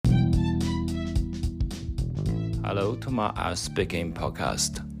Hello to my Speaking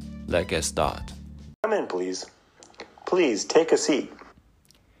podcast. Let's get started. Come in, please. Please take a seat.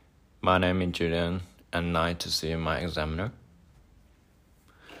 My name is Julian, and nice to see my examiner.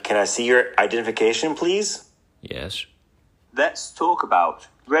 Can I see your identification, please? Yes. Let's talk about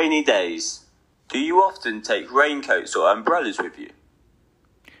rainy days. Do you often take raincoats or umbrellas with you?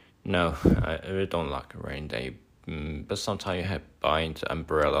 No, I really don't like a rain day. But sometimes you have buying the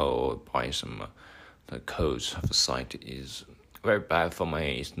umbrella or buying some the coats outside is very bad for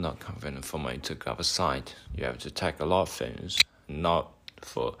me. It's not convenient for me to go outside. You have to take a lot of things. Not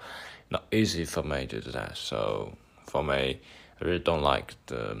easy for me to do that. So for me, I really don't like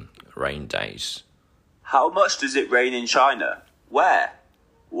the rain days. How much does it rain in China? Where?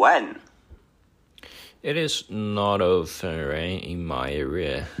 When? It is not often rain in my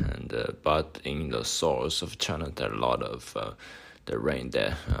area, but in the source of China, there are a lot of the rain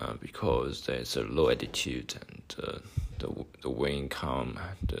there because there's a low altitude and the wind come,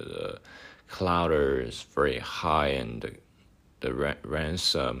 the cloud is very high and the rain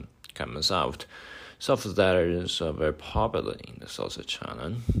comes out. So for that is very popular in the south of China,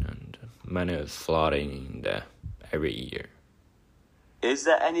 and many are flooding in there every year. Is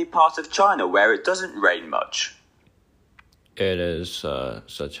there any part of China where it doesn't rain much? It is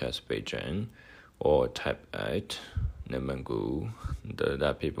such as Beijing or Taipei, Ningbo,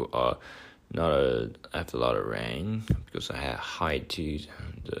 that people are not have a lot of rain because they have high altitude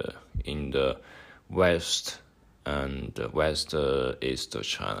and in the west and east of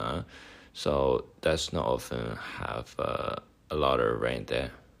China, so that's not often have a lot of rain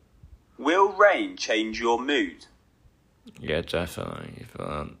there. Will rain change your mood? Yeah, definitely.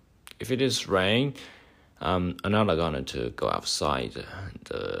 If it is rain, I'm not going to go outside. And,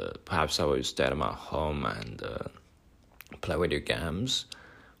 perhaps I will stay at my home and play video games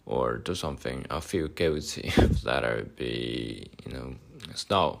or do something. I feel guilty that I would be, it's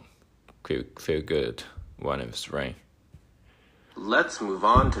not feel good when it's rain. Let's move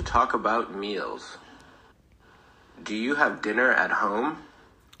on to talk about meals. Do you have dinner at home?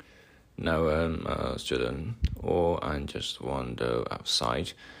 No, I'm a student, or I just wander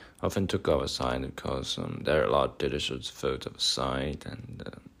outside. I often to go outside because there are a lot of delicious food outside, and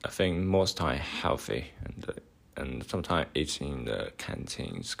I think most time healthy, and sometimes eating in the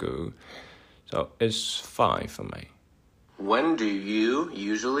canteen school, so it's fine for me. When do you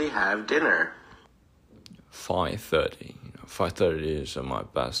usually have dinner? 5:30. 5:30 is my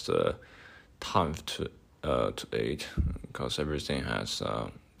best time to eat because everything has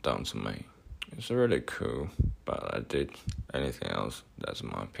done to me. It's really cool, but I did anything else. That's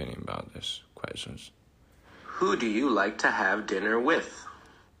my opinion about these questions. Who do you like to have dinner with?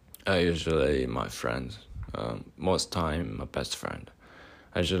 Usually my friends. Most time my best friend.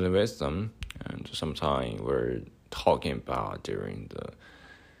 I usually with them, and sometimes we're talking about during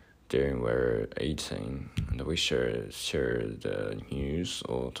we're eating, and we share the news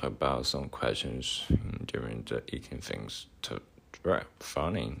or talk about some questions during the eating things to very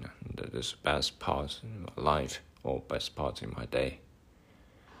funny, and this best part in my life or best part in my day.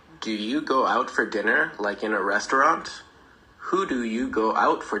 Do you go out for dinner like in a restaurant? Who do you go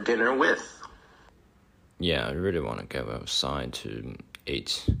out for dinner with? Yeah, I really want to go outside to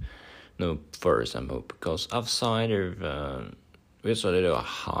eat. No, for example, because outside it's a little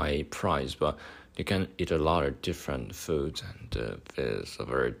high price, but you can eat a lot of different food, and there's a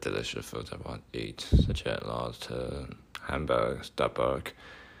very delicious food I want to eat, such as a lot hamburger, Starbucks.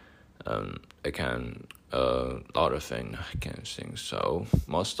 I can a lot of things I can think. So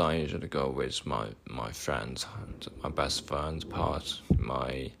most time I usually go with my friends and my best friends part.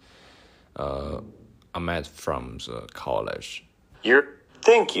 I met from the college.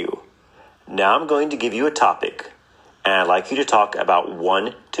 Thank you. Now I'm going to give you a topic, and I'd like you to talk about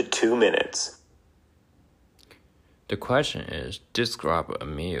 1 to 2 minutes. The question is, describe a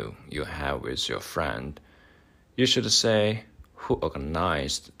meal you have with your friend. You should say who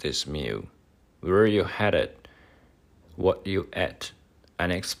organized this meal, where you had it, what you ate,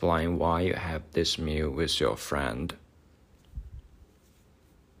 and explain why you have this meal with your friend.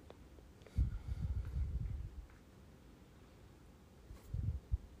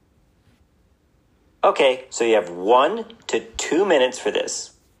 Okay, so you have 1 to 2 minutes for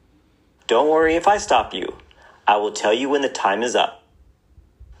this. Don't worry if I stop you. I will tell you when the time is up.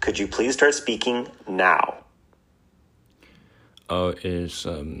 Could you please start speaking now? It's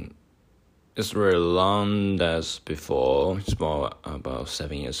really long as before. It's more about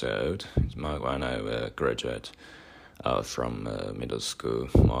 7 years old. It's when I graduate from middle school.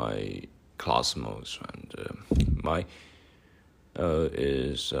 My classmates and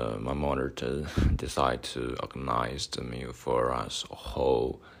is my mother to decide to organize the meal for us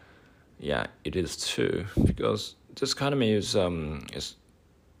whole. Yeah, it is too, because this kind of meal is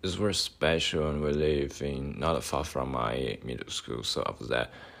very special, and we live in not far from my middle school. So after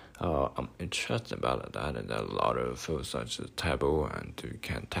that, I'm interested about that, and there are a lot of food such as table, and you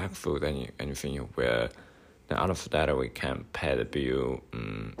can take food anything you wear. Then out of that, we can pay the bill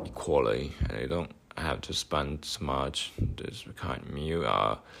equally, and you don't have to spend so much. This kind of meal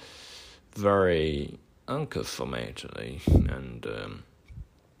are very uncle for me actually, and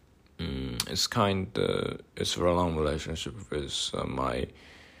it's it's a very long relationship with my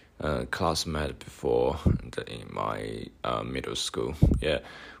classmate before in my middle school. Yeah,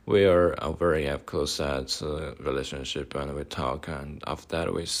 we are a very close relationship, and we talk. And after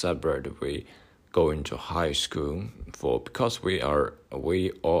that, we separate. We go into high school because we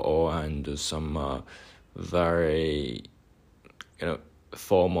all and some very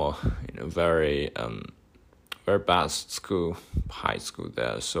formal, very best school, high school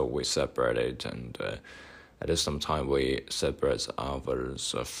there. So we separated, and at the same time we separate our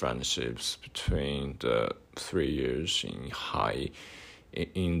friendships between the 3 years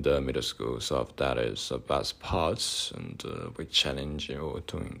in the middle school. So that is the best parts, and we challenge you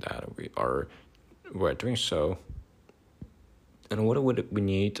doing that. We're doing so. And what we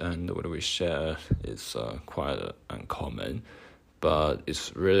need and what we share is quite uncommon, but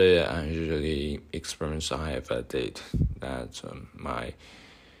it's really unusually experience I have did. That's my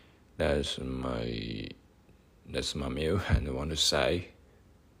meal, and I want to say.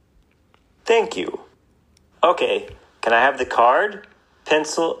 Thank you. Okay, can I have the card,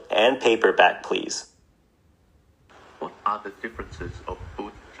 pencil, and paper back, please? What are the differences of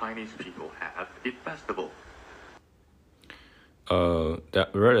food Chinese people have in festival? They're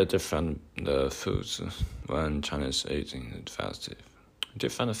really different foods when Chinese eating in festive.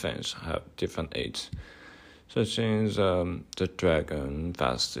 Different things have different eats. Such as the dragon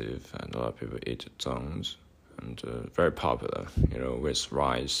festive, and a lot of people eat zongs, and very popular, with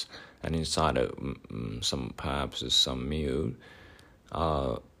rice, and inside it, perhaps some meat,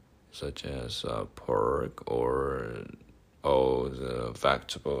 such as pork or the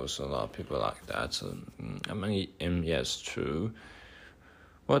vegetables. A lot of people like that. So, yes, true.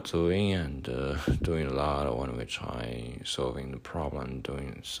 We're doing a lot when we try solving the problem,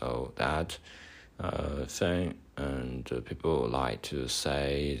 doing so that thing, and people like to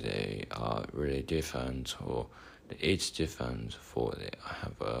say they are really different, or they eat different, for they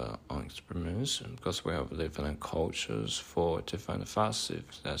have own experience, because we have different cultures for different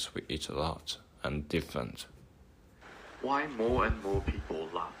festives. That's we eat a lot and different. Why more and more people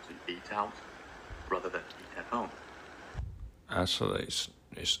love to eat out rather than eat at home? Actually,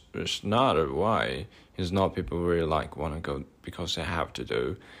 it's not a why. It's not people really want to go because they have to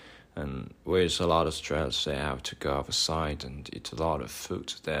do. And with a lot of stress, they have to go outside and eat a lot of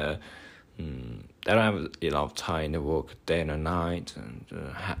food there. They don't have enough time to work day and night, and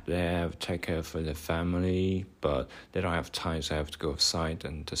they have to take care for their family, but they don't have time, so they have to go outside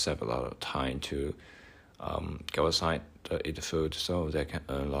and to save a lot of time to go outside to eat food, so they can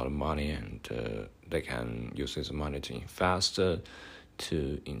earn a lot of money, and they can use this money to invest in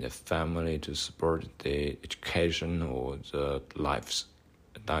their family, to support the education or the life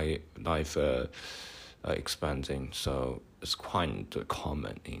expanding. So it's quite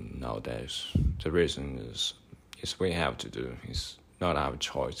common in nowadays. The reason is we have to do. It's not our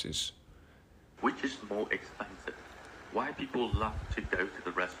choices. Which is more expensive? Why people love to go to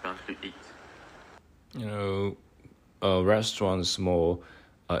the restaurant to eat? Restaurants more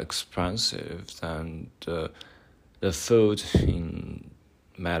expensive than the food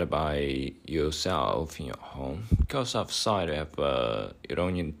made by yourself in your home, because outside you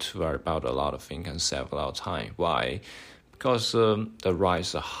don't need to worry about a lot of things, and save a lot of time. Why? Because the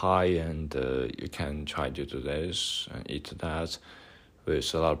rice are high, and you can try to do this and eat that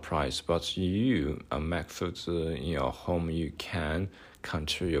with a lot of price. But you make food in your home, you can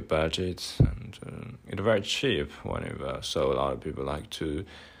control your budget, and it's very cheap whenever. So a lot of people like to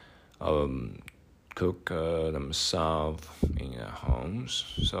cook themselves in their homes.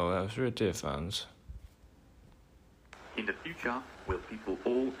 So that's really different. In the future, will people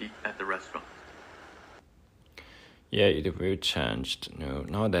all eat at the restaurant? Yeah, it will change.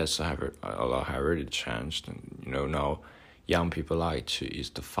 Nowadays a lot have really changed. And, now young people like to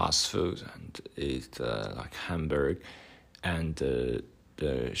eat the fast food and eat like hamburger and the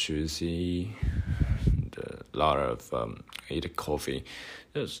sushi, the lot of eat coffee.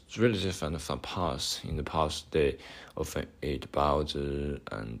 It's really different from past. In the past, they often eat baozi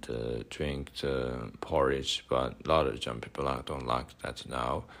and drink the porridge, but a lot of young people don't like that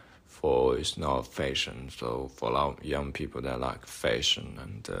now. For it's not fashion, so for a lot of young people, they like fashion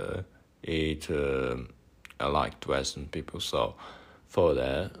and eat like Western people. So for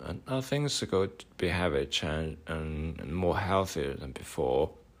that, and I think it's going to be have a change and more healthier than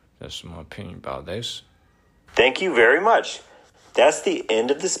before. That's my opinion about this. Thank you very much. That's the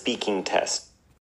end of the speaking test.